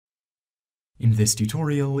In this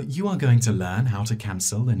tutorial, you are going to learn how to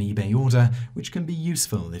cancel an eBay order, which can be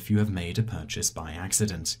useful if you have made a purchase by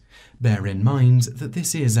accident. Bear in mind that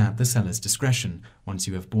this is at the seller's discretion. Once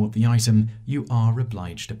you have bought the item, you are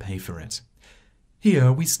obliged to pay for it.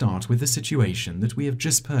 Here we start with the situation that we have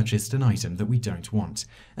just purchased an item that we don't want.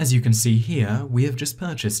 As you can see here, we have just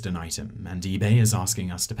purchased an item, and eBay is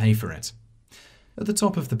asking us to pay for it. At the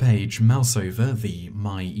top of the page, mouse over the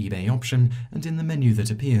My eBay option, and in the menu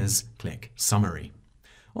that appears, click Summary.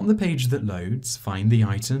 On the page that loads, find the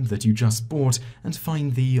item that you just bought and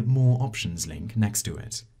find the More Options link next to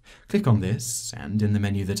it. Click on this, and in the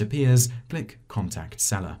menu that appears, click Contact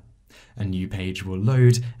Seller. A new page will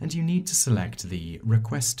load, and you need to select the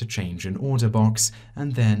Request to Change an Order box,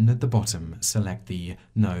 and then at the bottom, select the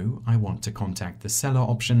No, I want to contact the seller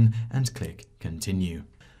option, and click Continue.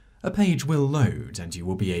 A page will load, and you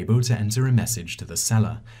will be able to enter a message to the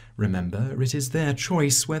seller. Remember, it is their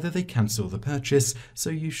choice whether they cancel the purchase,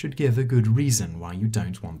 so you should give a good reason why you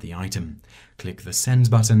don't want the item. Click the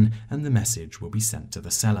Send button, and the message will be sent to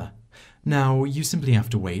the seller. Now, you simply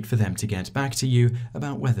have to wait for them to get back to you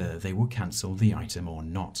about whether they will cancel the item or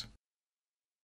not.